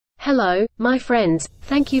Hello, my friends,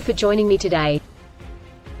 thank you for joining me today.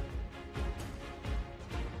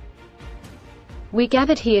 We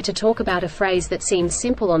gathered here to talk about a phrase that seems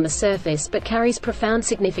simple on the surface but carries profound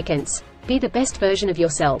significance. Be the best version of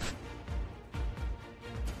yourself.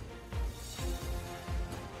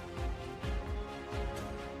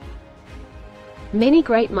 Many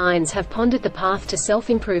great minds have pondered the path to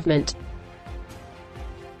self-improvement.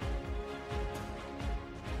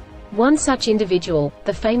 One such individual,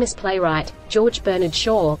 the famous playwright, George Bernard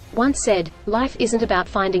Shaw, once said, "Life isn't about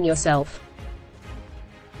finding yourself.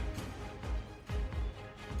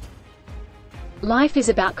 Life is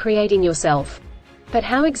about creating yourself." But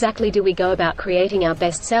how exactly do we go about creating our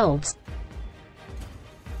best selves?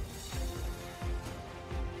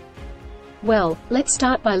 Well, let's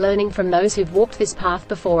start by learning from those who've walked this path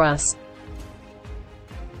before us.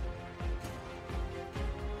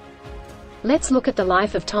 Let's look at the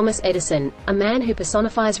life of Thomas Edison, a man who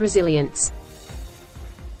personifies resilience.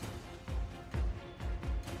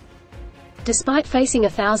 Despite facing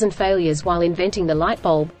 1,000 failures while inventing the light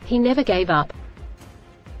bulb, he never gave up.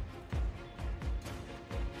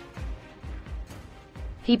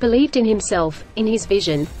 He believed in himself, in his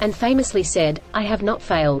vision, and famously said, "I have not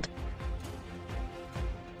failed.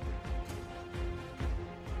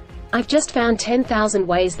 I've just found 10,000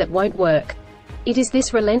 ways that won't work." It is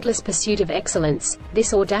this relentless pursuit of excellence,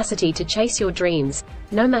 this audacity to chase your dreams,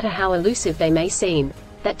 no matter how elusive they may seem,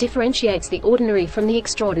 that differentiates the ordinary from the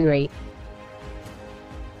extraordinary.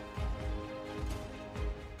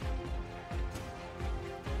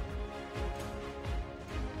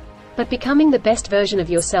 But becoming the best version of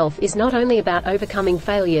yourself is not only about overcoming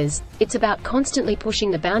failures, it's about constantly pushing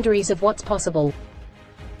the boundaries of what's possible.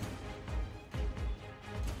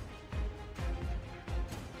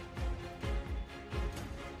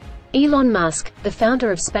 Elon Musk, the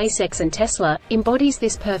founder of SpaceX and Tesla, embodies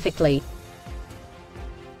this perfectly.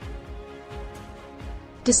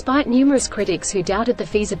 Despite numerous critics who doubted the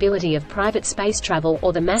feasibility of private space travel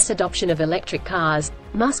or the mass adoption of electric cars,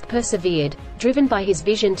 Musk persevered, driven by his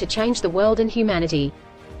vision to change the world and humanity.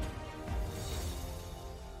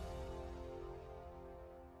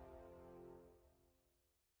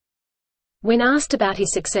 When asked about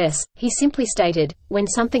his success, he simply stated, "When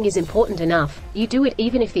something is important enough, you do it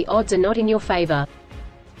even if the odds are not in your favor."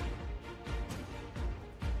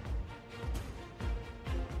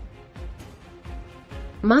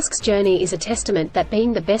 Musk's journey is a testament that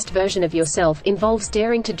being the best version of yourself involves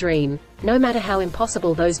daring to dream, no matter how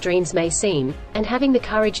impossible those dreams may seem, and having the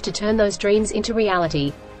courage to turn those dreams into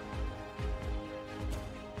reality.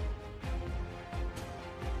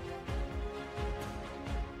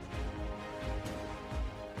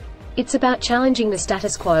 It's about challenging the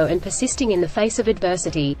status quo and persisting in the face of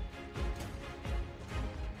adversity.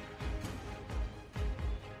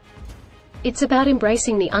 It's about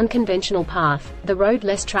embracing the unconventional path, the road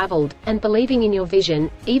less traveled, and believing in your vision,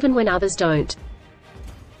 even when others don't.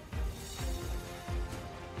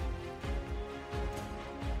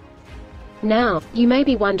 Now, you may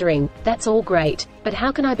be wondering, that's all great, but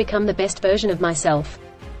how can I become the best version of myself?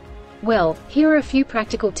 Well, here are a few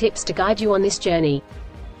practical tips to guide you on this journey.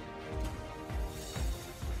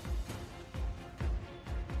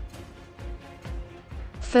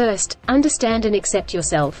 First, understand and accept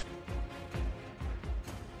yourself.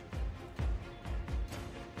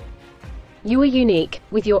 You are unique,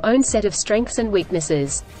 with your own set of strengths and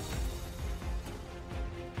weaknesses.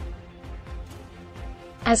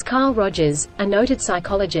 As Carl Rogers, a noted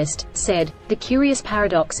psychologist, said, "The curious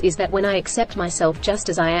paradox is that when I accept myself just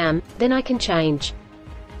as I am, then I can change."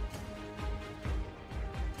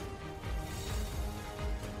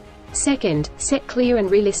 Second, set clear and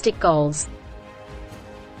realistic goals.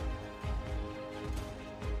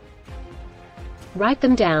 Write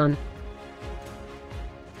them down.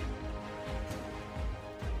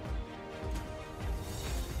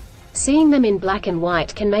 Seeing them in black and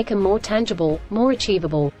white can make them more tangible, more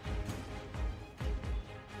achievable.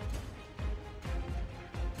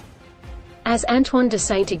 As Antoine de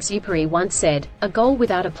Saint-Exupéry once said, "A goal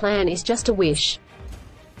without a plan is just a wish."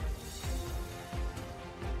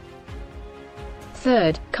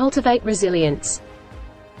 Third, cultivate resilience.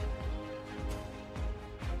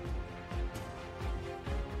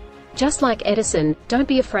 Just like Edison, don't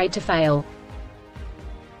be afraid to fail.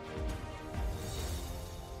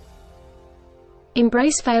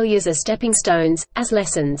 Embrace failures as stepping stones, as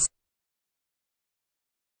lessons.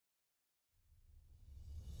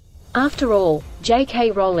 After all, J.K.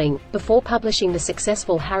 Rowling, before publishing the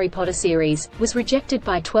successful Harry Potter series, was rejected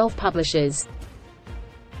by 12 publishers.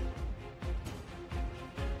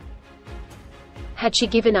 Had she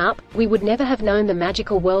given up, we would never have known the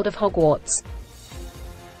magical world of Hogwarts.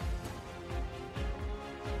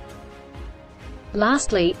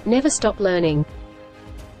 Lastly, never stop learning.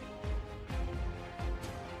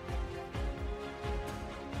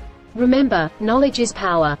 Remember, knowledge is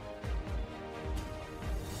power.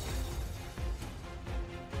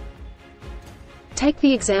 Take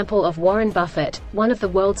the example of Warren Buffett, one of the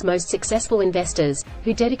world's most successful investors,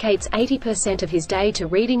 who dedicates 80% of his day to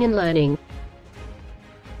reading and learning.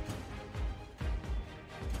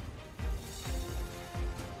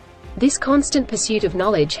 This constant pursuit of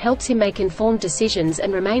knowledge helps him make informed decisions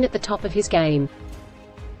and remain at the top of his game.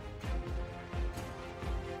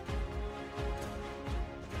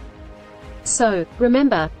 So,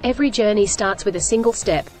 remember, every journey starts with a single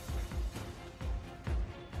step.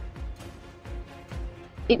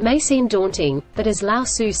 It may seem daunting, but as Lao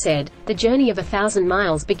Tzu said, the journey of 1,000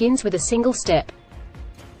 miles begins with a single step.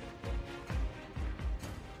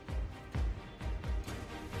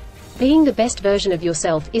 Being the best version of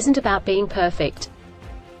yourself isn't about being perfect.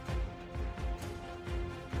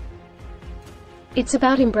 It's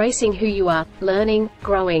about embracing who you are, learning,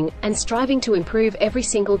 growing, and striving to improve every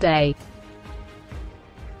single day.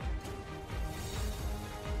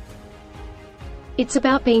 It's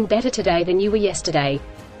about being better today than you were yesterday.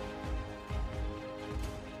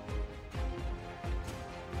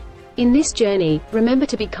 In this journey, remember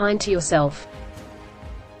to be kind to yourself.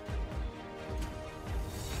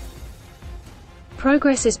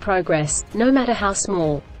 Progress is progress, no matter how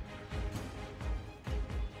small.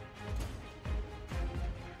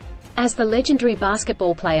 As the legendary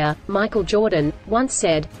basketball player, Michael Jordan, once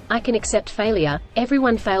said, "I can accept failure,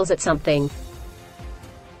 everyone fails at something.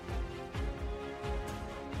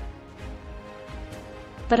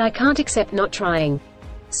 But I can't accept not trying.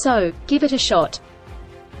 So, give it a shot."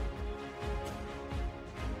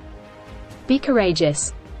 Be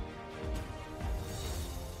courageous.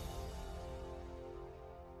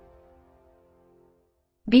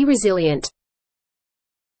 Be resilient.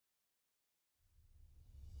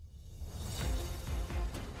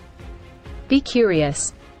 Be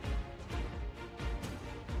curious.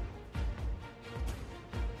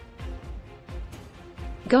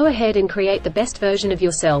 Go ahead and create the best version of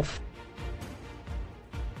yourself.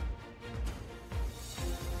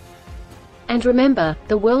 And remember,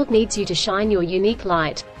 the world needs you to shine your unique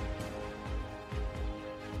light.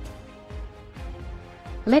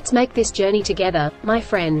 Let's make this journey together, my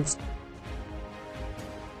friends.